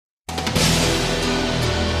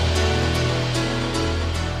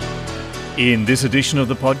In this edition of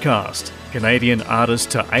the podcast, Canadian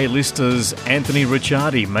artist to A-listers Anthony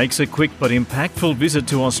Ricciardi makes a quick but impactful visit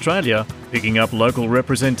to Australia, picking up local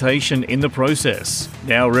representation in the process.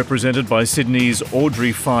 Now represented by Sydney's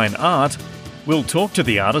AUDREY Fine Art, we'll talk to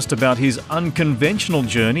the artist about his unconventional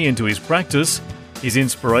journey into his practice, his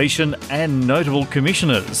inspiration and notable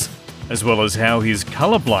commissioners, as well as how his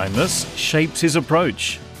colourblindness shapes his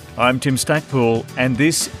approach. I'm Tim Stackpool, and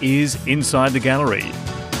this is Inside the Gallery.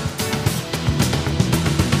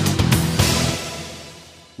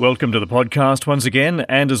 Welcome to the podcast once again,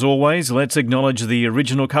 and as always, let's acknowledge the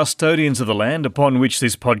original custodians of the land upon which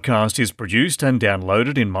this podcast is produced and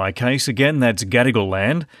downloaded. In my case, again, that's Gadigal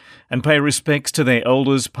land, and pay respects to their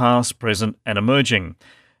elders past, present and emerging.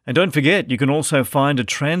 And don't forget, you can also find a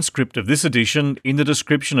transcript of this edition in the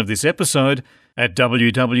description of this episode at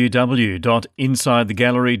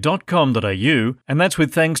www.insidethegallery.com.au, and that's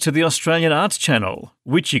with thanks to the Australian Arts Channel,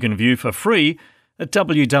 which you can view for free at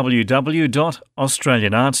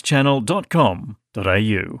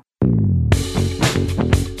www.australianartschannel.com.au.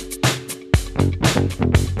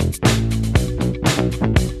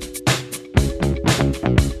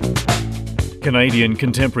 Canadian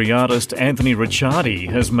contemporary artist Anthony Ricciardi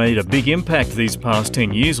has made a big impact these past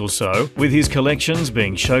 10 years or so, with his collections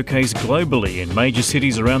being showcased globally in major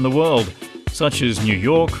cities around the world, such as New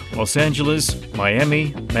York, Los Angeles,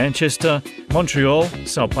 Miami, Manchester, Montreal,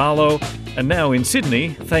 Sao Paulo, and now in Sydney,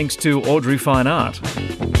 thanks to AUDREY Fine Art.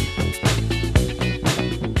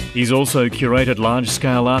 He's also curated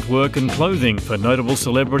large-scale artwork and clothing for notable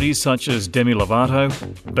celebrities such as Demi Lovato,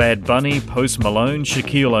 Bad Bunny, Post Malone,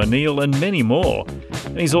 Shaquille O'Neal, and many more.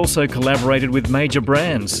 And he's also collaborated with major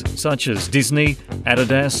brands such as Disney,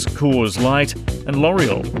 Adidas, Coors Light, and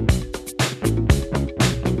L'Oreal.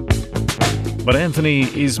 But Anthony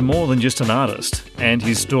is more than just an artist, and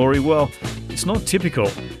his story, well, it's not typical.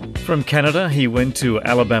 From Canada, he went to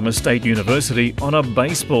Alabama State University on a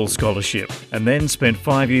baseball scholarship and then spent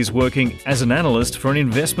 5 years working as an analyst for an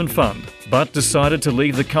investment fund, but decided to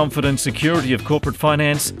leave the comfort and security of corporate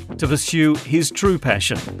finance to pursue his true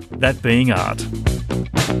passion, that being art.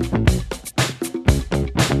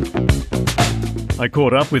 I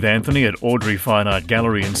caught up with Anthony at AUDREY Fine Art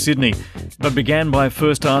Gallery in Sydney, but began by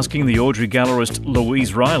first asking the AUDREY gallerist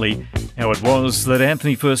Louise Riley how it was that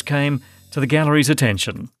Anthony first came to the gallery's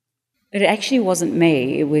attention. It actually wasn't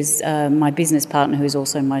me. It was my business partner, who is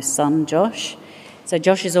also my son, Josh. So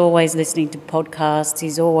Josh is always listening to podcasts.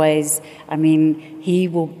 He's always,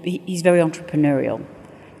 he's very entrepreneurial.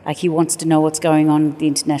 Like, he wants to know what's going on in the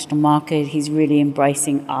international market. He's really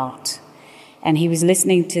embracing art. And he was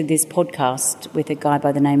listening to this podcast with a guy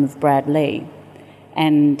by the name of Brad Lee.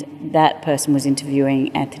 And that person was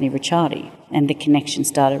interviewing Anthony Ricciardi. And the connection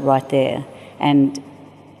started right there. And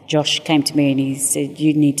Josh came to me and he said,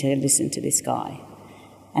 "You need to listen to this guy."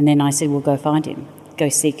 And then I said, "Well, go find him, go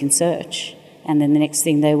seek and search." And then the next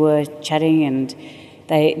thing, they were chatting, and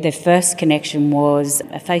their first connection was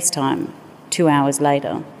a FaceTime 2 hours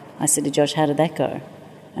later. I said to Josh, "How did that go?"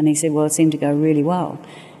 And he said, "Well, it seemed to go really well."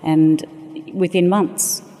 And within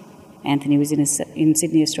months, Anthony was in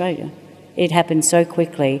Sydney, Australia. It happened so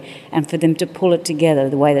quickly, and for them to pull it together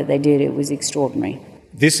the way that they did, it was extraordinary.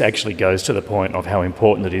 This actually goes to the point of how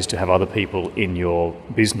important it is to have other people in your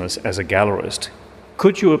business as a gallerist.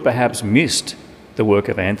 Could you have perhaps missed the work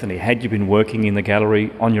of Anthony had you been working in the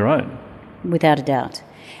gallery on your own? Without a doubt.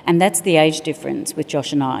 And that's the age difference with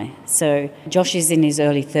Josh and I. So Josh is in his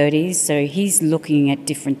early 30s, so he's looking at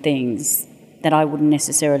different things that I wouldn't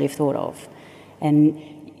necessarily have thought of. And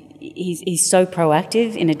he's so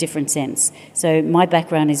proactive in a different sense. So my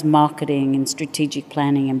background is marketing and strategic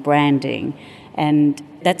planning and branding, and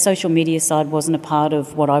that social media side wasn't a part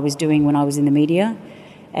of what I was doing when I was in the media.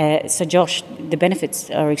 So Josh, the benefits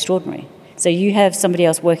are extraordinary. So you have somebody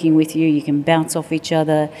else working with you, you can bounce off each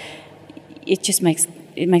other. It just makes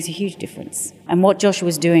a huge difference. And what Josh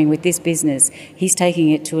was doing with this business, he's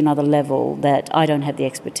taking it to another level that I don't have the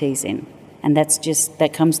expertise in. And that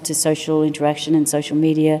comes to social interaction and social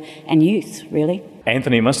media and youth, really.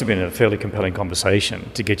 Anthony, it must have been a fairly compelling conversation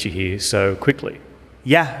to get you here so quickly.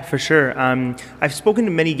 Yeah, for sure. I've spoken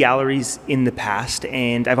to many galleries in the past,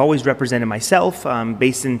 and I've always represented myself,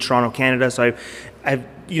 based in Toronto, Canada. So I've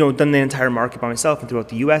done the entire market by myself and throughout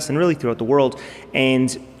the US and really throughout the world.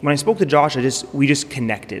 And when I spoke to Josh, we just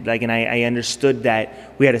connected. And I understood that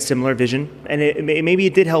we had a similar vision, and maybe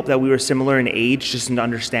it did help that we were similar in age, just an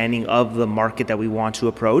understanding of the market that we want to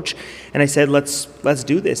approach. And I said, let's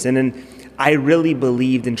do this. And then I really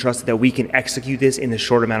believed and trusted that we can execute this in the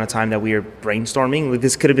short amount of time that we are brainstorming. Like,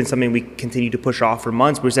 this could have been something we continued to push off for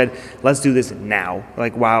months. We said, let's do this now,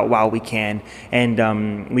 like while we can.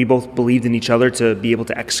 And we both believed in each other to be able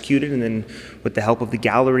to execute it. And then with the help of the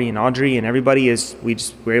gallery and Audrey and everybody, we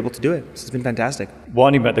were able to do it. So it's been fantastic.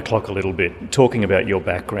 Winding back the clock a little bit, talking about your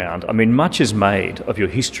background, I mean, much is made of your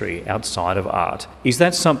history outside of art. Is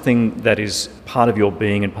that something that is part of your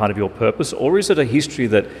being and part of your purpose, or is it a history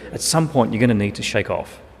that at some point you're going to need to shake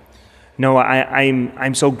off? No,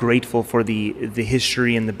 I'm so grateful for the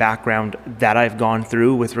history and the background that I've gone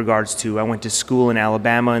through with regards to, I went to school in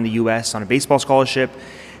Alabama in the U.S. on a baseball scholarship.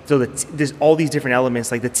 So there's all these different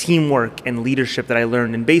elements, like the teamwork and leadership that I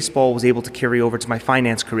learned in baseball was able to carry over to my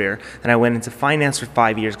finance career. And I went into finance for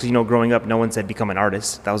 5 years because, growing up, no one said become an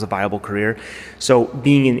artist. That was a viable career. So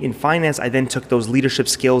being in finance, I then took those leadership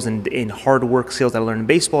skills and hard work skills that I learned in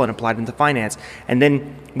baseball and applied into finance. And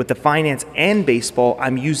then with the finance and baseball,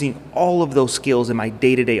 I'm using all of those skills in my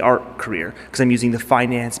day-to-day art career because I'm using the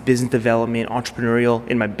finance, business development, entrepreneurial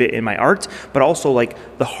in my art, but also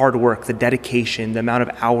like the hard work, the dedication, the amount of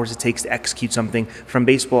hours it takes to execute something from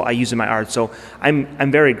baseball, I use in my art. So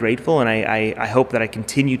I'm very grateful, and I hope that I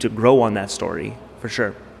continue to grow on that story for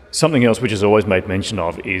sure. Something else which is always made mention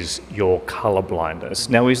of is your colour blindness.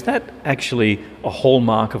 Now, is that actually a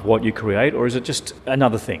hallmark of what you create, or is it just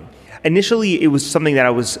another thing? Initially, it was something that I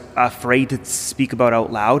was afraid to speak about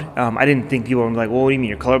out loud. I didn't think people were like, well, what do you mean,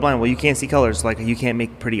 you're colorblind? Well, you can't see colors, like you can't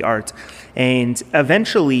make pretty art. And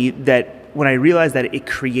eventually, when I realized that it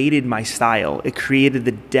created my style, it created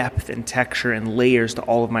the depth and texture and layers to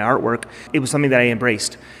all of my artwork, it was something that I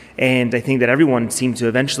embraced. And I think that everyone seemed to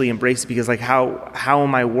eventually embrace it because, like, how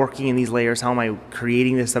am I working in these layers? How am I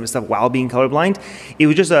creating this type of stuff while being colorblind? It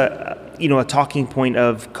was just a talking point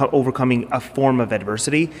of overcoming a form of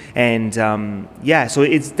adversity. And so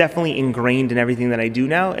it's definitely ingrained in everything that I do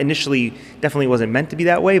now. Initially, definitely wasn't meant to be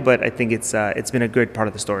that way, but I think it's been a good part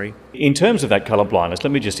of the story. In terms of that colour blindness,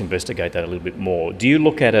 let me just investigate that a little bit more. Do you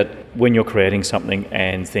look at it when you're creating something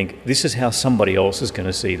and think, this is how somebody else is going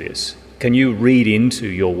to see this? Can you read into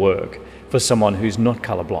your work for someone who's not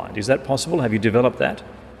colorblind? Is that possible? Have you developed that?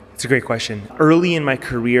 It's a great question. Early in my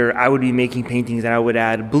career, I would be making paintings and I would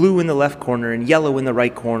add blue in the left corner and yellow in the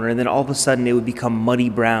right corner, and then all of a sudden it would become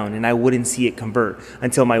muddy brown and I wouldn't see it convert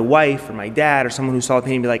until my wife or my dad or someone who saw the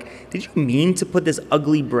painting would be like, did you mean to put this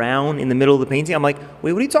ugly brown in the middle of the painting? I'm like,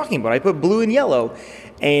 wait, what are you talking about? I put blue and yellow.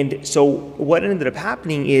 And so what ended up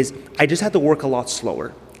happening is I just had to work a lot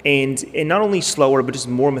slower. And not only slower, but just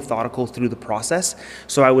more methodical through the process.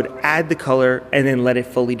 So I would add the color and then let it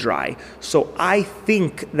fully dry. So I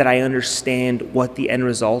think that I understand what the end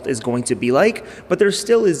result is going to be like, but there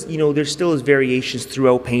still is variations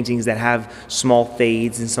throughout paintings that have small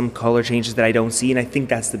fades and some color changes that I don't see. And I think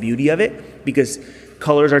that's the beauty of it, because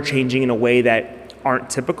colors are changing in a way that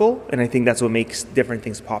aren't typical, and I think that's what makes different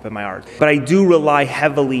things pop in my art. But I do rely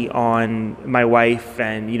heavily on my wife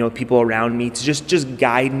and people around me to just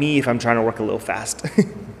guide me if I'm trying to work a little fast.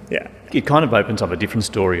 Yeah. It kind of opens up a different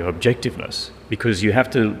story of objectiveness, because you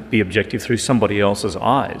have to be objective through somebody else's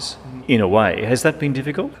eyes in a way. Has that been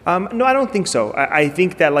difficult? No, I don't think so. I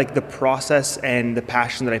think that like the process and the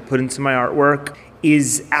passion that I put into my artwork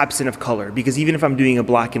is absent of color, because even if I'm doing a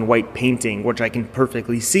black and white painting, which I can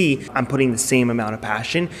perfectly see, I'm putting the same amount of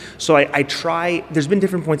passion. So I try, there's been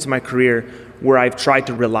different points in my career where I've tried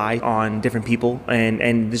to rely on different people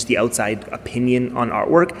and just the outside opinion on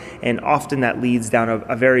artwork, and often that leads down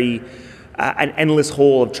a very an endless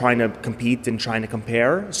hole of trying to compete and trying to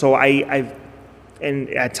compare. So I've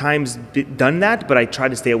at times done that, but I try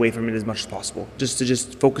to stay away from it as much as possible, just to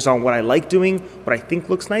focus on what I like doing, what I think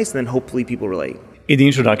looks nice, and then hopefully people relate. In the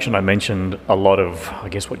introduction, I mentioned a lot of, I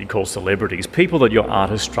guess, what you call celebrities, people that your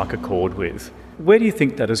art has struck a chord with. Where do you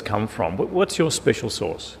think that has come from? What's your special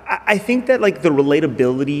sauce? I think that like the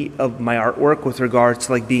relatability of my artwork with regards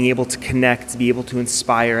to like being able to connect, to be able to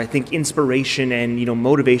inspire. I think inspiration and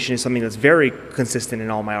motivation is something that's very consistent in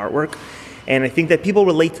all my artwork. And I think that people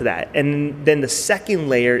relate to that. And then the second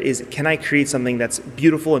layer is, can I create something that's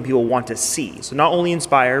beautiful and people want to see? So not only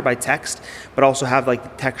inspire by text, but also have like the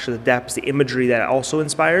texture, the depths, the imagery that also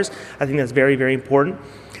inspires. I think that's very, very important.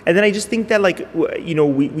 And then I just think that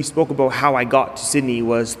we spoke about how I got to Sydney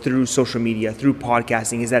was through social media, through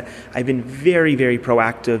podcasting, is that I've been very, very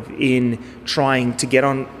proactive in trying to get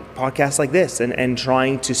on podcasts like this and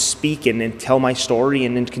trying to speak and tell my story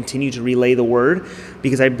and continue to relay the word,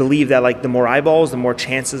 because I believe that like the more eyeballs, the more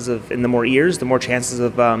chances of, and the more ears, the more chances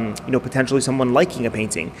of potentially someone liking a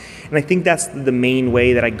painting. And I think that's the main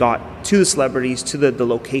way that I got to the celebrities, to the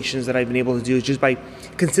locations that I've been able to do, is just by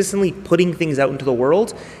consistently putting things out into the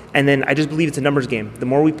world. And then I just believe it's a numbers game. The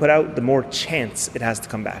more we put out, the more chance it has to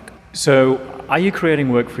come back. So are you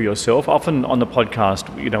creating work for yourself? Often on the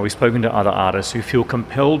podcast, we've spoken to other artists who feel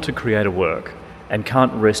compelled to create a work and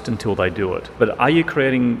can't rest until they do it. But are you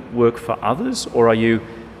creating work for others, or are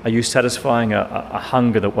you satisfying a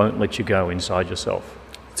hunger that won't let you go inside yourself?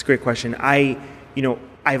 It's a great question.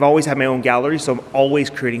 I've always had my own gallery, so I'm always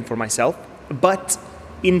creating for myself. But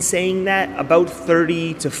in saying that, about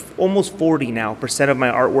 30 to almost 40% now of my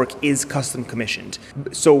artwork is custom commissioned.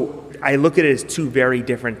 So I look at it as two very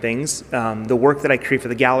different things. The work that I create for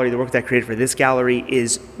the gallery, the work that I created for this gallery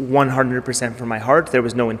is 100% from my heart. There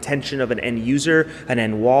was no intention of an end user, an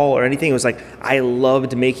end wall, or anything. It was like, I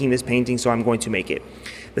loved making this painting, so I'm going to make it.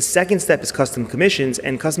 The second step is custom commissions,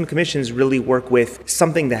 and custom commissions really work with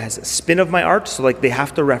something that has a spin of my art. So like they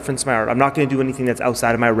have to reference my art. I'm not going to do anything that's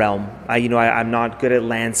outside of my realm. I'm not good at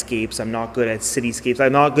landscapes. I'm not good at cityscapes.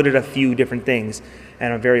 I'm not good at a few different things,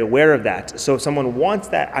 and I'm very aware of that. So if someone wants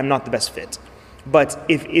that, I'm not the best fit. But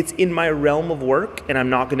if it's in my realm of work, and I'm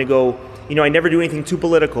not going to go, I never do anything too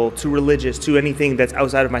political, too religious, too anything that's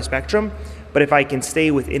outside of my spectrum. But if I can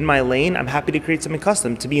stay within my lane, I'm happy to create something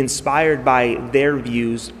custom, to be inspired by their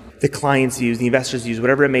views, the client's views, the investor's views,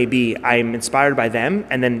 whatever it may be. I'm inspired by them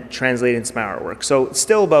and then translate it into my artwork. So it's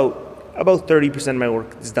still about 30% of my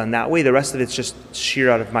work is done that way. The rest of it's just sheer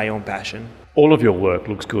out of my own passion. All of your work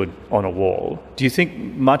looks good on a wall. Do you think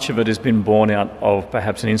much of it has been born out of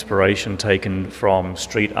perhaps an inspiration taken from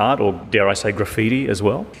street art, or dare I say graffiti as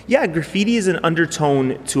well? Yeah, graffiti is an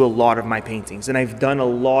undertone to a lot of my paintings, and I've done a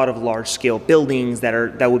lot of large-scale buildings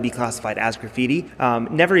that would be classified as graffiti.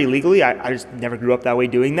 Never illegally. I just never grew up that way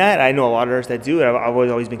doing that. I know a lot of artists that do it. I've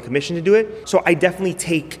always been commissioned to do it. So I definitely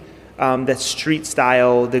take that street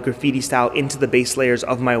style, the graffiti style, into the base layers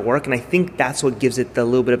of my work, and I think that's what gives it the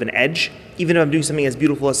little bit of an edge. Even if I'm doing something as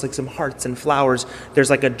beautiful as like some hearts and flowers, there's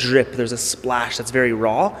like a drip, there's a splash that's very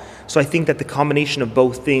raw. So I think that the combination of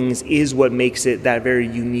both things is what makes it that very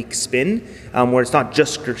unique spin, where it's not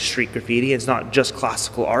just street graffiti, it's not just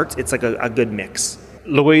classical art, it's like a good mix.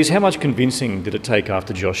 Louise, how much convincing did it take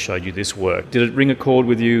after Josh showed you this work? Did it ring a chord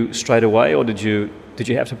with you straight away, or did you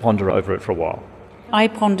have to ponder over it for a while? I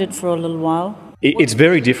pondered for a little while. It's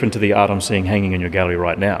very different to the art I'm seeing hanging in your gallery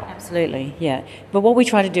right now. Absolutely, yeah. But what we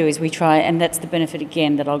try to do is and that's the benefit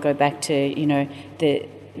again that I'll go back to, the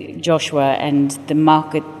Joshua and the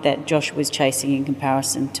market that Josh was chasing in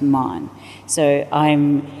comparison to mine. So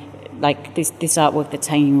I'm like this artwork that's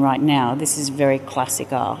hanging right now. This is very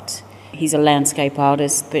classic art. He's a landscape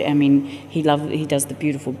artist, but I mean he does the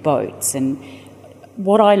beautiful boats, and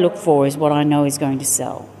what I look for is what I know is going to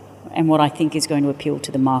sell, and what I think is going to appeal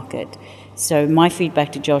to the market. So my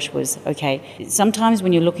feedback to Josh was, okay, sometimes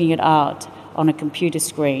when you're looking at art on a computer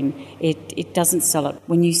screen, it doesn't sell it.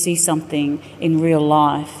 When you see something in real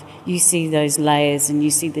life, you see those layers and you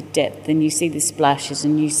see the depth and you see the splashes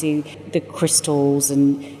and you see the crystals,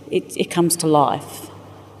 and it comes to life.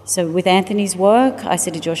 So with Anthony's work, I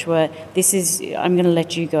said to Joshua, I'm going to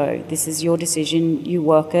let you go. This is your decision. You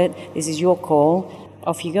work it. This is your call.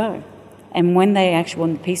 Off you go. And when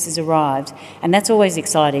the pieces arrived, and that's always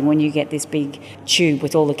exciting when you get this big tube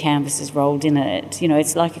with all the canvases rolled in it,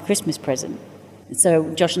 it's like a Christmas present.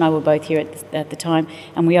 So Josh and I were both here at the time,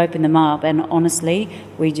 and we opened them up, and honestly,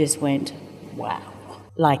 we just went, wow,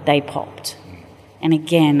 like they popped. And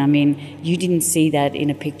again, I mean, you didn't see that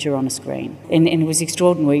in a picture on a screen. And it was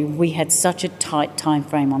extraordinary. We had such a tight time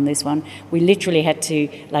frame on this one. We literally had to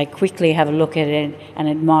quickly have a look at it and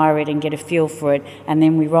admire it and get a feel for it. And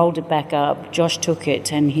then we rolled it back up. Josh took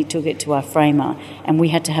it and he took it to our framer. And we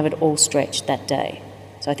had to have it all stretched that day.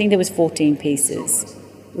 So I think there was 14 pieces.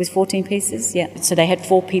 It was 14 pieces? Yeah. So they had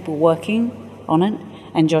 4 people working on it.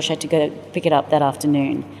 And Josh had to go pick it up that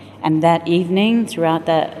afternoon. And that evening, throughout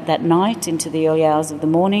that night, into the early hours of the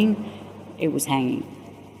morning, it was hanging.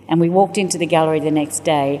 And we walked into the gallery the next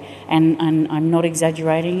day, and I'm not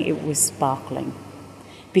exaggerating, it was sparkling.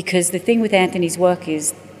 Because the thing with Anthony's work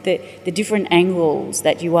is that the different angles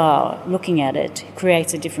that you are looking at it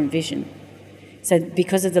creates a different vision. So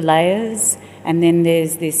because of the layers, and then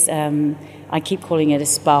there's this, I keep calling it a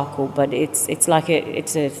sparkle, but it's like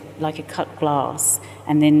a cut glass.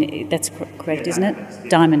 And then that's correct, isn't it?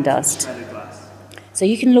 Diamond dust. So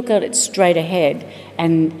you can look at it straight ahead,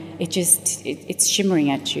 and it's shimmering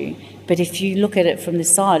at you. But if you look at it from the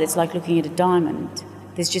side, it's like looking at a diamond.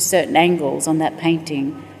 There's just certain angles on that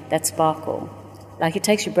painting that sparkle. Like, it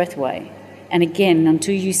takes your breath away. And again,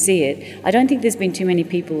 until you see it, I don't think there's been too many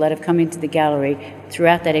people that have come into the gallery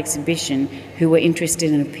throughout that exhibition who were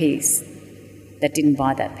interested in a piece that didn't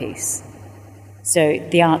buy that piece. So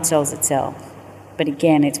the art sells itself. But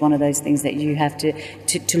again, it's one of those things that you have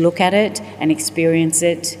to look at it and experience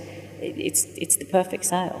it. It's the perfect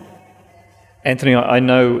sale. Anthony, I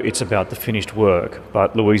know it's about the finished work,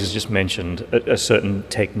 but Louise has just mentioned a certain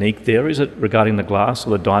technique there. Is it regarding the glass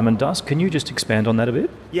or the diamond dust? Can you just expand on that a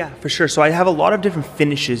bit? Yeah, for sure. So I have a lot of different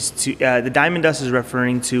finishes. The diamond dust is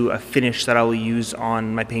referring to a finish that I will use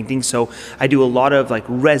on my paintings. So I do a lot of like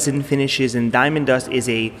resin finishes, and diamond dust is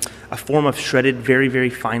a form of shredded, very,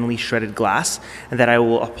 very finely shredded glass that I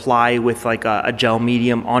will apply with like a gel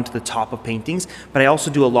medium onto the top of paintings. But I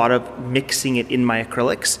also do a lot of mixing it in my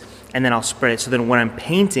acrylics, and then I'll spread it. So then when I'm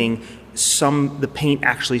painting, the paint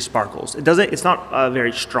actually sparkles. It's not a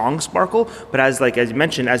very strong sparkle, but as you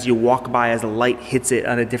mentioned, as you walk by, as the light hits it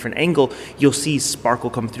at a different angle, you'll see sparkle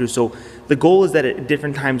come through. So the goal is that at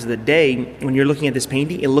different times of the day, when you're looking at this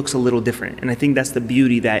painting, it looks a little different. And I think that's the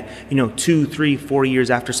beauty that, 2, 3, 4 years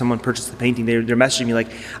after someone purchased the painting, they're messaging me like,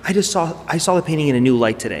 I saw the painting in a new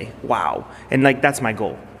light today. Wow. And like, that's my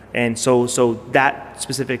goal. And so that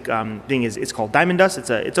specific thing it's called diamond dust.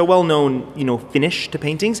 It's a well-known finish to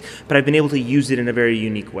paintings, but I've been able to use it in a very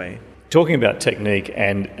unique way. Talking about technique,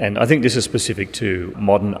 and I think this is specific to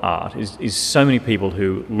modern art, is so many people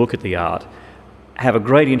who look at the art have a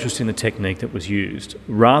great interest in the technique that was used,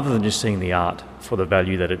 rather than just seeing the art for the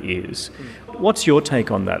value that it is. What's your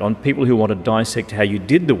take on that, on people who want to dissect how you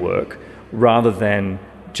did the work, rather than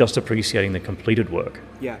just appreciating the completed work?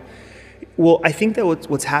 Yeah. Well, I think that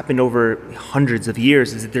what's happened over hundreds of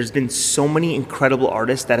years is that there's been so many incredible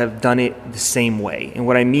artists that have done it the same way. And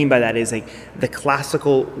what I mean by that is like the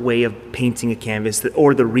classical way of painting a canvas,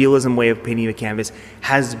 or the realism way of painting a canvas,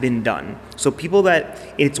 has been done. So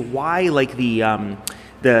it's why like the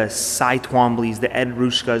Cy Twomleys, the Ed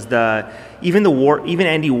Ruschkas, even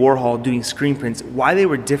Andy Warhol doing screen prints, why they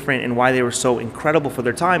were different and why they were so incredible for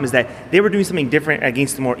their time is that they were doing something different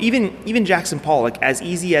against the more, even Jackson Pollock, as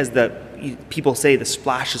easy as people say the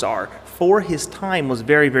splashes are, for his time was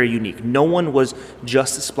very, very unique. No one was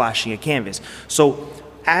just splashing a canvas. So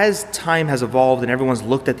as time has evolved and everyone's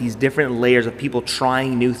looked at these different layers of people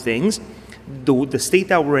trying new things, the state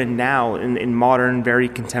that we're in now in modern, very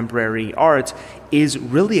contemporary art is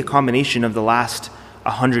really a combination of the last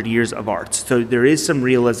 100 years of art. So there is some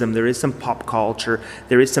realism, there is some pop culture,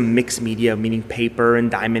 there is some mixed media, meaning paper and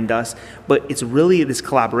diamond dust, but it's really this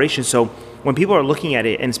collaboration. So when people are looking at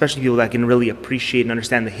it, and especially people that can really appreciate and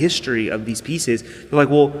understand the history of these pieces, they're like,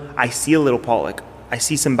 well, I see a little Pollock, I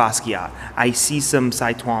see some Basquiat, I see some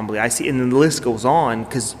Cy Twombly, and then the list goes on,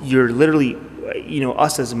 because you're literally,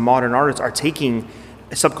 us as modern artists are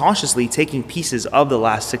subconsciously taking pieces of the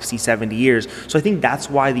last 60, 70 years. So I think that's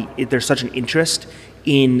why there's such an interest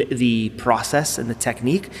in the process and the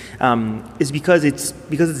technique, is because it's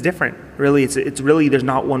different. Really, it's really, there's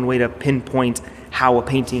not one way to pinpoint how a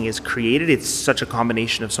painting is created. It's such a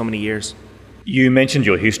combination of so many years. You mentioned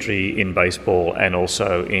your history in baseball and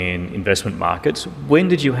also in investment markets. When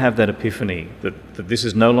did you have that epiphany that this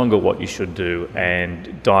is no longer what you should do,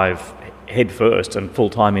 and dive headfirst and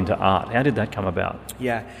full-time into art? How did that come about?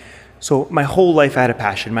 Yeah. So my whole life I had a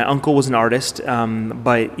passion. My uncle was an artist,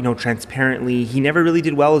 but transparently, he never really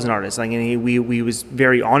did well as an artist. Like, and we was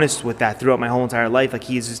very honest with that throughout my whole entire life. Like,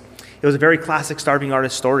 it was a very classic starving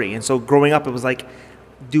artist story. And so growing up, it was like,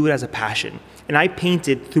 do it as a passion. And I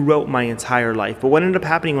painted throughout my entire life. But what ended up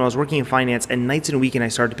happening when I was working in finance, and nights and weekends, I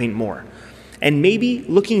started to paint more. And maybe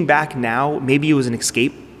looking back now, maybe it was an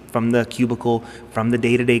escape from the cubicle, from the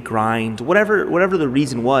day-to-day grind, whatever the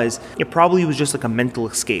reason was. It probably was just like a mental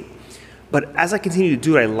escape. But as I continued to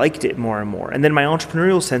do it, I liked it more and more. And then my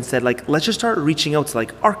entrepreneurial sense said, like, let's just start reaching out to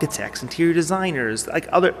like architects, interior designers,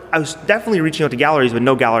 I was definitely reaching out to galleries, but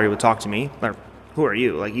no gallery would talk to me. Like, who are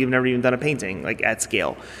you? Like, you've never even done a painting, like, at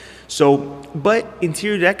scale. So, but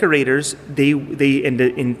interior decorators,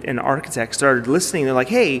 and architects started listening. They're like,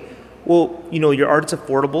 hey, well, your art's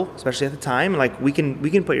affordable, especially at the time. Like, we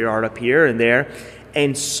can put your art up here and there.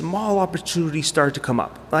 And small opportunities started to come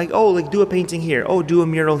up. Like, oh, like, do a painting here. Oh, do a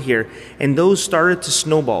mural here. And those started to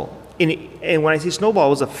snowball. And when I say snowball, it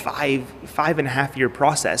was a 5.5 year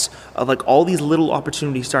process of like all these little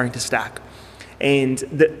opportunities starting to stack. And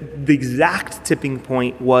the exact tipping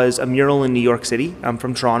point was a mural in New York City. I'm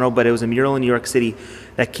from Toronto, but it was a mural in New York City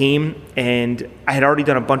that came, and I had already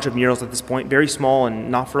done a bunch of murals at this point, very small and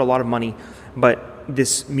not for a lot of money. But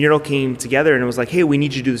this mural came together, and it was like, hey, we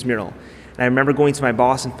need you to do this mural. And And I remember going to my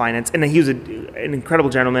boss in finance, and he was an incredible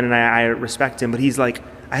gentleman, and I respect him, but he's like,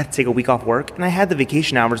 I had to take a week off work, and I had the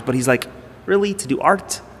vacation hours, but he's like, really, to do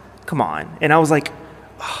art? Come on. And I was like,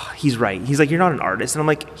 oh, he's right. He's like, you're not an artist. And I'm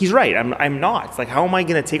like, he's right, I'm not. It's like, how am I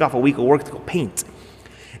going to take off a week of work to go paint?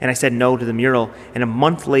 And I said no to the mural, and a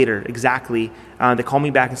month later, exactly, they called me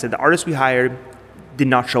back and said, the artist we hired did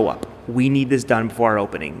not show up. We need this done before our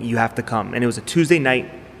opening. You have to come. And it was a Tuesday night.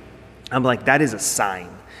 I'm like, that is a sign.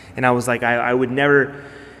 And I was like, I would never,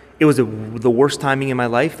 it was the worst timing in my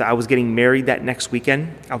life. I was getting married that next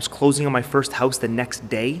weekend. I was closing on my first house the next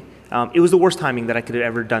day. It was the worst timing that I could have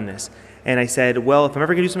ever done this. And I said, well, if I'm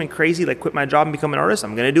ever going to do something crazy, like quit my job and become an artist,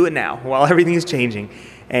 I'm going to do it now while everything is changing.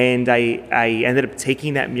 And I ended up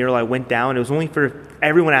taking that mural. I went down. It was only for,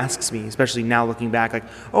 everyone asks me, especially now looking back, like,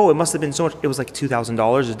 oh, it must have been so much. It was like $2,000. It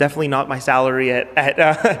was definitely not my salary at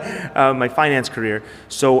my finance career.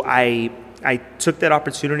 So I took that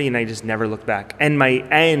opportunity and I just never looked back.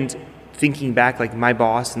 And thinking back, like my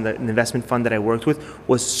boss and the investment fund that I worked with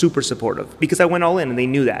was super supportive because I went all in and they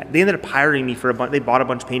knew that. They ended up hiring me for they bought a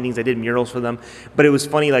bunch of paintings. I did murals for them. But it was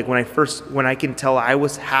funny, like when I can tell I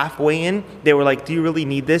was halfway in, they were like, do you really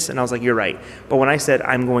need this? And I was like, you're right. But when I said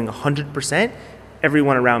I'm going 100%,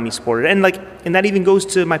 everyone around me supported. And that even goes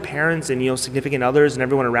to my parents and, significant others and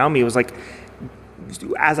everyone around me. It was like,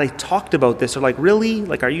 as I talked about this, they're like, really?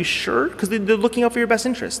 Like, are you sure? Because they're looking out for your best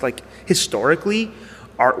interest. Like, historically,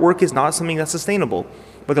 artwork is not something that's sustainable.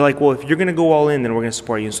 But they're like, well, if you're going to go all in, then we're going to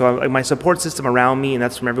support you. So my support system around me, and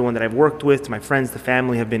that's from everyone that I've worked with, to my friends, the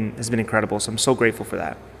family, has been incredible. So I'm so grateful for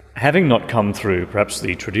that. Having not come through perhaps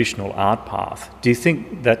the traditional art path, do you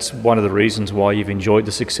think that's one of the reasons why you've enjoyed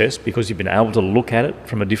the success, because you've been able to look at it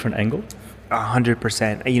from a different angle?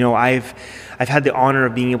 100%. I've had the honor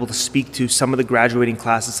of being able to speak to some of the graduating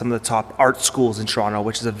classes, some of the top art schools in Toronto,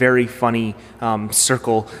 which is a very funny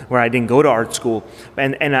circle where I didn't go to art school.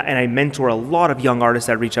 And I mentor a lot of young artists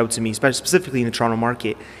that reach out to me, specifically in the Toronto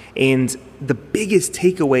market. And the biggest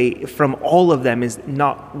takeaway from all of them is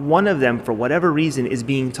not one of them, for whatever reason, is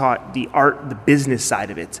being taught the business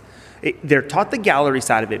side of it. They're taught the gallery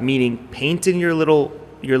side of it, meaning paint in your little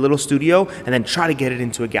studio and then try to get it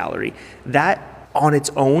into a gallery. That on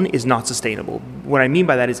its own is not sustainable. What I mean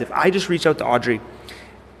by that is if I just reached out to Audrey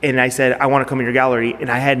and I said, I want to come in your gallery,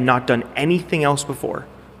 and I had not done anything else before,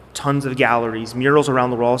 tons of galleries, murals around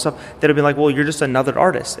the world, stuff, that have been like, well, you're just another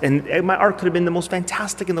artist. And my art could have been the most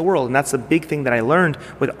fantastic in the world. And that's the big thing that I learned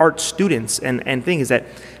with art students and thing is that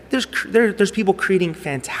there's people creating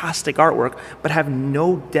fantastic artwork but have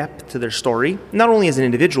no depth to their story, not only as an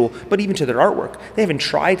individual, but even to their artwork. They haven't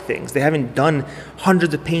tried things. They haven't done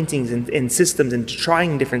hundreds of paintings and systems and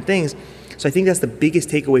trying different things. So I think that's the biggest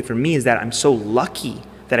takeaway for me, is that I'm so lucky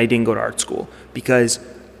that I didn't go to art school, because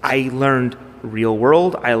I learned real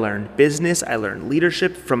world, I learned business, I learned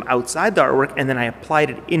leadership from outside the artwork, and then I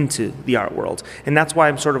applied it into the art world. And that's why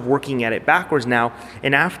I'm sort of working at it backwards now.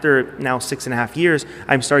 And after now 6.5 years,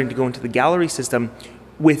 I'm starting to go into the gallery system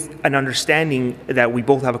with an understanding that we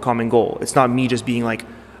both have a common goal. It's not me just being like,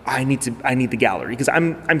 I need the gallery, because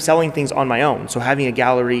I'm selling things on my own. So having a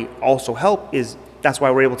gallery also that's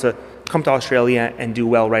why we're able to come to Australia and do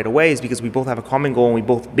well right away, is because we both have a common goal and we've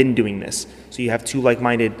both been doing this. So you have two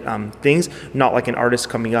like-minded things, not like an artist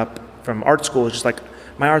coming up from art school is just like,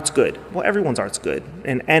 my art's good. Well, everyone's art's good,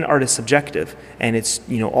 and art is subjective, and it's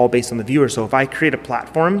all based on the viewer. So if I create a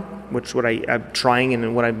platform, which what I'm trying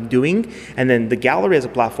and what I'm doing, and then the gallery as a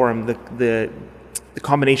platform, the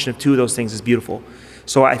combination of two of those things is beautiful.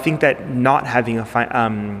 So I think that not having a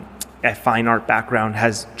fine art background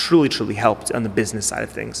has truly helped on the business side of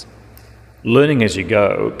things. Learning as you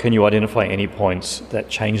go, can you identify any points that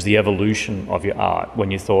changed the evolution of your art when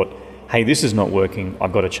you thought, hey, this is not working,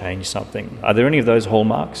 I've got to change something? Are there any of those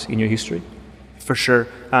hallmarks in your history? For sure.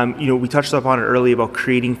 We touched upon it earlier about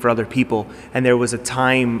creating for other people. And there was a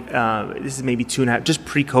time, this is maybe 2.5, just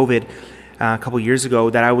pre-COVID, a couple years ago,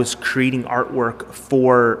 that I was creating artwork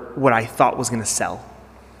for what I thought was going to sell.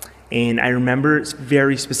 And I remember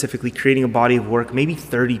very specifically creating a body of work, maybe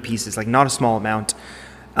 30 pieces, like not a small amount.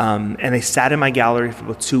 And they sat in my gallery for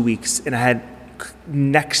about 2 weeks, and I had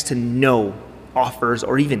next to no offers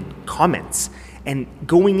or even comments. And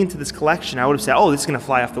going into this collection, I would have said, oh, this is going to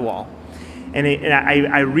fly off the wall. And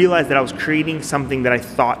I realized that I was creating something that I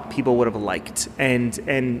thought people would have liked. And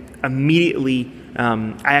immediately,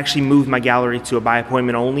 I actually moved my gallery to a by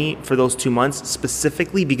appointment only for those 2 months,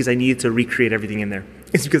 specifically because I needed to recreate everything in there.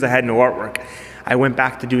 It's because I had no artwork. I went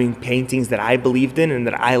back to doing paintings that I believed in and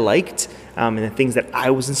that I liked, and the things that I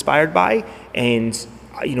was inspired by. And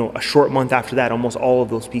a short month after that, almost all of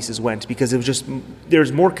those pieces went, because it was just,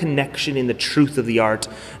 there's more connection in the truth of the art,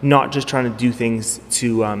 not just trying to do things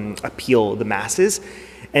to appeal the masses.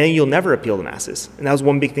 And then you'll never appeal the masses. And that was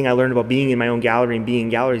one big thing I learned about being in my own gallery and being in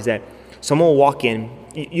galleries, that someone will walk in,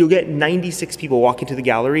 you'll get 96 people walk into the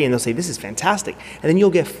gallery and they'll say, this is fantastic. And then you'll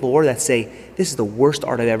get 4 that say, this is the worst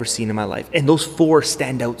art I've ever seen in my life. And those 4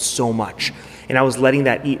 stand out so much. And I was letting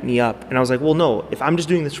that eat me up. And I was like, well, no, if I'm just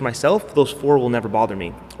doing this for myself, those 4 will never bother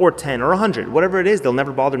me. Or 10 or 100, whatever it is, they'll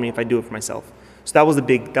never bother me if I do it for myself. So that was a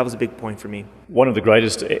big point for me. One of the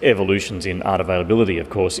greatest evolutions in art availability, of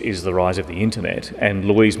course, is the rise of the internet. And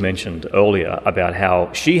Louise mentioned earlier about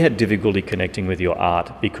how she had difficulty connecting with your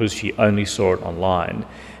art because she only saw it online.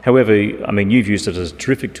 However, I mean, you've used it as a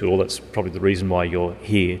terrific tool. That's probably the reason why you're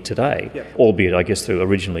here today, albeit, I guess, through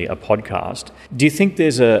originally a podcast. Do you think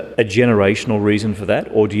there's a generational reason for that,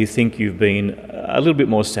 or do you think you've been a little bit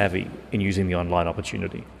more savvy in using the online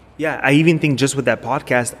opportunity? Yeah, I even think just with that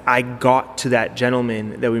podcast, I got to that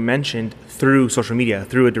gentleman that we mentioned through social media,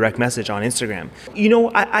 through a direct message on Instagram.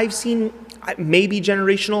 I've seen maybe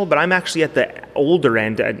generational, but I'm actually at the older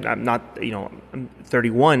end. I'm not, I'm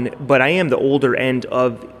 31, but I am the older end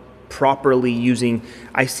of properly using.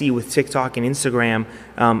 I see with TikTok and Instagram,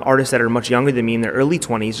 artists that are much younger than me in their early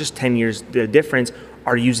 20s, just 10 years the difference,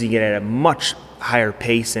 are using it at a much higher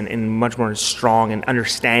pace and much more strong and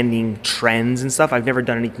understanding trends and stuff. I've never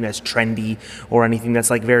done anything that's trendy or anything that's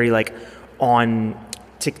like very like on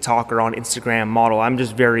TikTok or on Instagram model.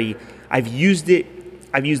 I've used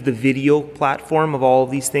the video platform of all of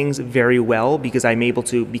these things very well, because I'm able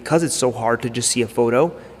to, because it's so hard to just see a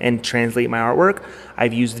photo and translate my artwork,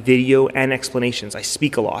 I've used video and explanations. I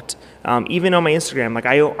speak a lot. Even on my Instagram, like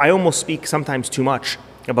I almost speak sometimes too much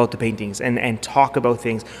about the paintings and talk about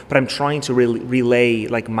things, but I'm trying to relay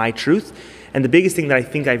like my truth. And the biggest thing that I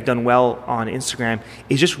think I've done well on Instagram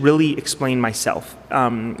is just really explain myself,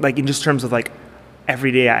 like in just terms of like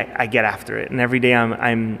every day I get after it, and every day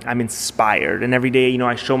I'm inspired, and every day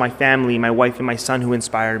I show my family, my wife and my son who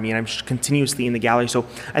inspired me, and I'm continuously in the gallery. So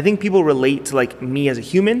I think people relate to like me as a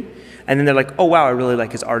human, and then they're like, oh wow, I really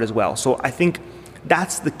like his art as well. So I think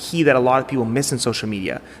that's the key that a lot of people miss in social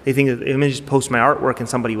media. They think that if I just post my artwork and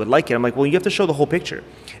somebody would like it, I'm like, well, you have to show the whole picture.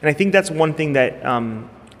 And I think that's one thing that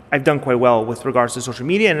I've done quite well with regards to social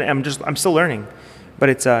media, and I'm still learning. But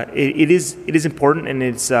it is important, and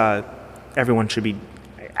it's everyone should be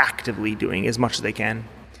actively doing as much as they can.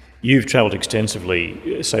 You've travelled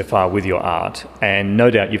extensively so far with your art, and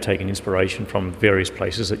no doubt you've taken inspiration from various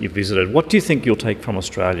places that you've visited. What do you think you'll take from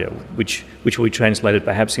Australia, which will be translated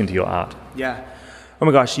perhaps into your art? Yeah. Oh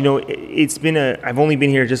my gosh, it's been I've only been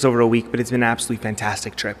here just over a week, but it's been an absolutely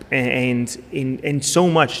fantastic trip. And so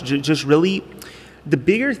much, just really, the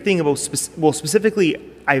bigger thing about, specifically,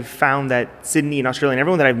 I've found that Sydney and Australia and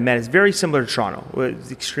everyone that I've met is very similar to Toronto.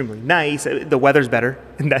 It's extremely nice. The weather's better,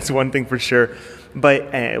 and that's one thing for sure.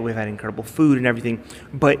 But we've had incredible food and everything.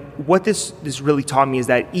 But what this really taught me is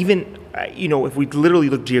that even, if we literally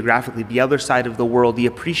look geographically, the other side of the world, the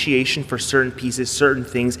appreciation for certain pieces, certain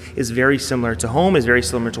things is very similar to home, is very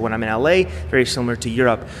similar to when I'm in LA, very similar to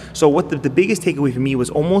Europe. So what the biggest takeaway for me was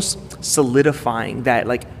almost solidifying that,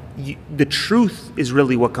 like, the truth is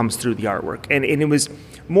really what comes through the artwork. And it was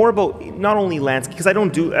more about not only landscape, because I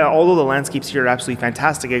don't do, although the landscapes here are absolutely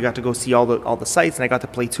fantastic, I got to go see all the sites, and I got to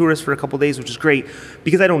play tourists for a couple of days, which is great.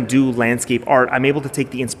 Because I don't do landscape art, I'm able to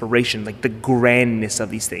take the inspiration, like the grandness of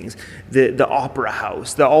these things, the opera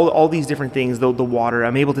house, all these different things, the water.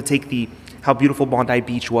 I'm able to take how beautiful Bondi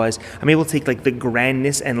Beach was. I'm able to take like the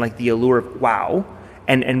grandness and like the allure of wow,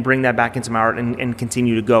 and bring that back into my art and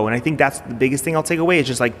continue to go. And I think that's the biggest thing I'll take away, is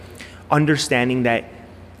just like understanding that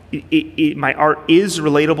my art is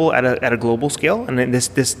relatable at a global scale, and then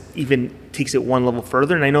this even takes it one level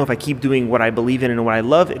further. And I know if I keep doing what I believe in and what I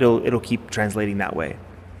love, it'll keep translating that way.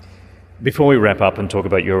 Before we wrap up and talk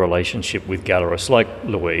about your relationship with gallerists like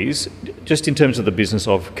Louise, just in terms of the business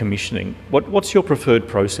of commissioning, what's your preferred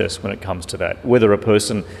process when it comes to that? Whether a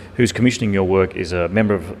person who's commissioning your work is a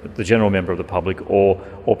member of the general member of the public, or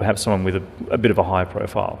perhaps someone with a bit of a higher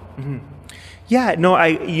profile. Mm-hmm. Yeah, no,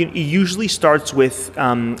 it usually starts with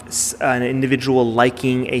an individual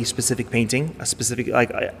liking a specific painting, a specific,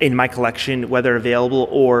 like in my collection, whether available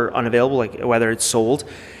or unavailable, like whether it's sold.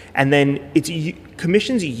 And then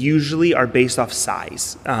commissions usually are based off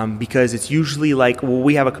size, because it's usually like, well,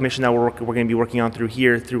 we have a commission that we're going to be working on through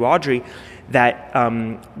AUDREY, that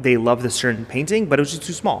they love this certain painting, but it was just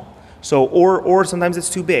too small. So, or sometimes it's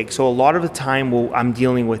too big. So a lot of the time I'm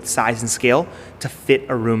dealing with size and scale to fit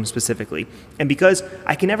a room specifically. And because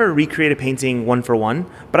I can never recreate a painting one for one,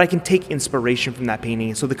 but I can take inspiration from that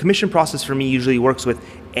painting. So the commission process for me usually works with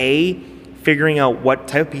figuring out what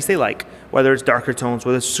type of piece they like, whether it's darker tones,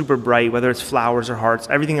 whether it's super bright, whether it's flowers or hearts.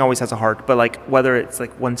 Everything always has a heart, but like whether it's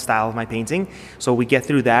like one style of my painting. So we get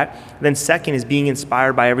through that. Then second is being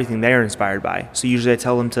inspired by everything they're inspired by. So usually I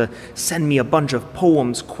tell them to send me a bunch of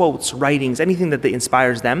poems, quotes, writings, anything that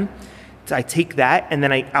inspires them. So I take that and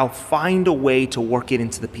then I'll find a way to work it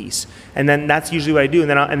into the piece. And then that's usually what I do.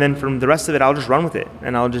 And then from the rest of it, I'll just run with it.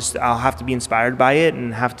 And I'll have to be inspired by it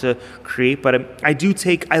and have to create. But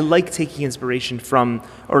I like taking inspiration from,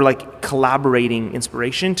 or like collaborating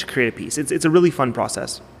inspiration to create a piece. It's a really fun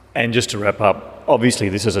process. And just to wrap up, obviously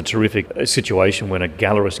this is a terrific situation when a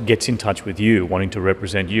gallerist gets in touch with you wanting to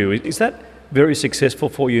represent you. Is that very successful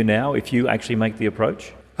for you now if you actually make the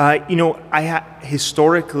approach? I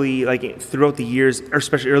historically, like throughout the years, or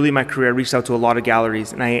especially early in my career, I reached out to a lot of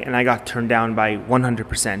galleries, and I got turned down by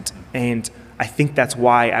 100%. And I think that's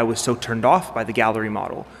why I was so turned off by the gallery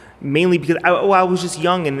model. Mainly because I was just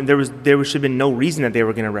young, and there should have been no reason that they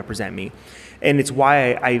were going to represent me. And it's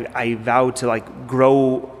why I vowed to like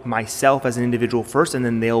grow myself as an individual first, and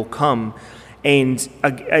then they'll come. And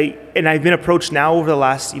I've been approached now over the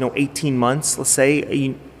last 18 months, let's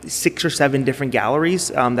say. 6 or 7 different galleries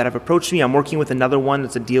that have approached me. I'm working with another one.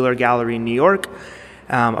 It's a dealer gallery in New York,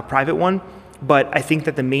 a private one. But I think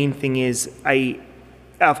that the main thing is,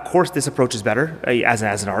 of course, this approach is better as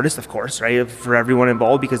an artist, of course, right, for everyone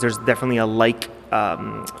involved, because there's definitely a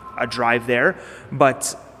drive there.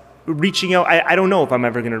 But reaching out, I don't know if I'm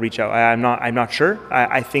ever going to reach out. I'm not sure.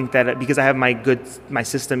 I think that because I have my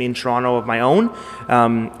system in Toronto of my own,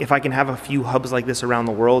 if I can have a few hubs like this around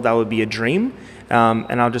the world, that would be a dream.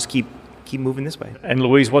 And I'll just keep moving this way. And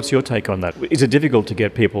Louise, what's your take on that? Is it difficult to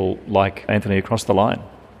get people like Anthony across the line?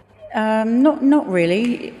 Not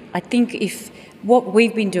really. I think what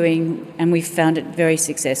we've been doing, and we've found it very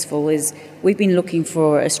successful, is we've been looking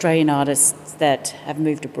for Australian artists that have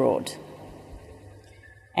moved abroad.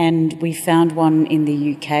 And we found one in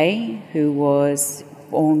the UK who was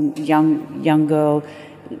born young girl,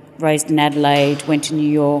 raised in Adelaide, went to New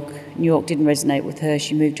York. New York didn't resonate with her.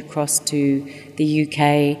 She moved across to the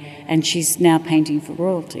UK, and she's now painting for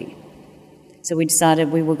royalty. So we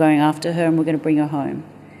decided we were going after her and we're going to bring her home.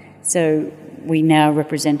 So we now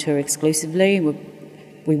represent her exclusively.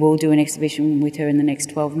 We will do an exhibition with her in the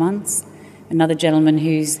next 12 months. Another gentleman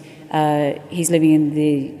he's living in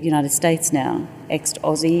the United States now,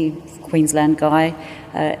 ex-Aussie, Queensland guy,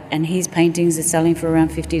 and his paintings are selling for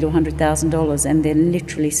around $50,000 to $100,000, and they're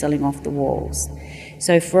literally selling off the walls.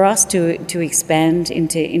 So for us to expand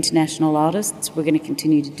into international artists, we're going to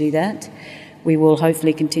continue to do that. We will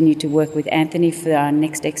hopefully continue to work with Anthony for our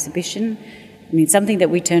next exhibition. I mean, something that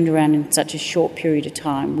we turned around in such a short period of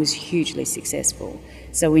time was hugely successful.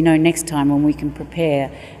 So we know next time when we can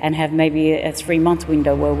prepare and have maybe a 3-month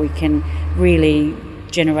window where we can really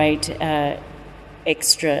generate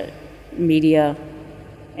extra media,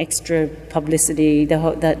 extra publicity,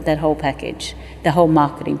 that whole package, the whole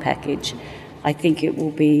marketing package. I think it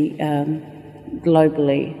will be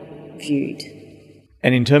globally viewed.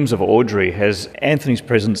 And in terms of Audrey, has Anthony's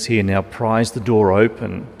presence here now prized the door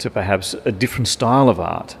open to perhaps a different style of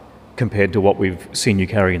art compared to what we've seen you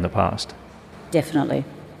carry in the past? Definitely.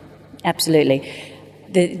 Absolutely.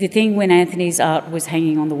 The thing when Anthony's art was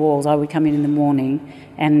hanging on the walls, I would come in the morning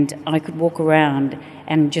and I could walk around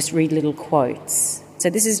and just read little quotes. So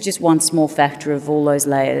this is just one small factor of all those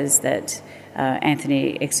layers that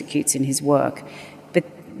Anthony executes in his work. But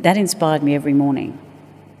that inspired me every morning.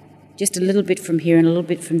 Just a little bit from here and a little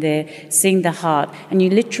bit from there, seeing the heart. And you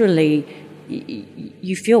literally,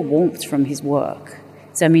 you feel warmth from his work.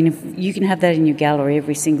 So, I mean, if you can have that in your gallery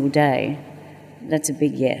every single day, that's a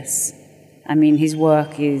big yes. I mean, his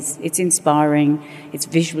work it's inspiring, it's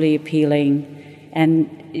visually appealing, and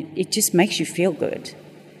it just makes you feel good.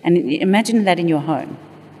 And imagine that in your home,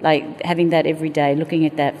 like having that every day, looking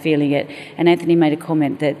at that, feeling it. And Anthony made a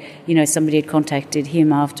comment that, somebody had contacted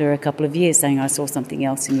him after a couple of years saying, I saw something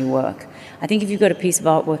else in your work. I think if you've got a piece of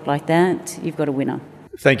artwork like that, you've got a winner.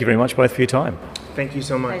 Thank you very much both for your time. Thank you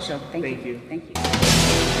so much. Pleasure. Thank you. Thank you.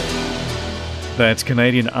 That's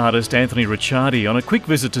Canadian artist Anthony Ricciardi on a quick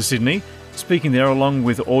visit to Sydney, speaking there along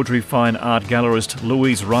with Audrey fine art gallerist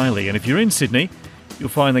Louise Riley. And if you're in Sydney, you'll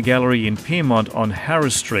find the gallery in Pyrmont on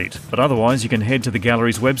Harris Street. But otherwise, you can head to the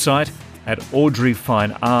gallery's website at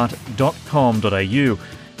audreyfineart.com.au.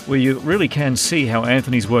 where you really can see how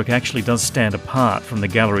Anthony's work actually does stand apart from the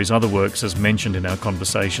gallery's other works as mentioned in our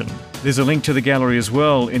conversation. There's a link to the gallery as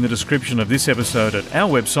well in the description of this episode at our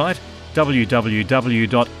website,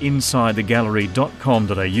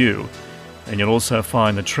 www.insidethegallery.com.au. And you'll also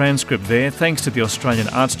find the transcript there thanks to the Australian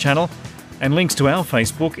Arts Channel, and links to our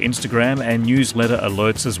Facebook, Instagram and newsletter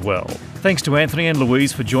alerts as well. Thanks to Anthony and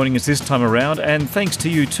Louise for joining us this time around, and thanks to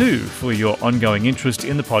you too for your ongoing interest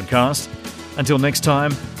in the podcast. Until next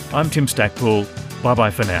time, I'm Tim Stackpool.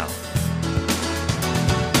 Bye-bye for now.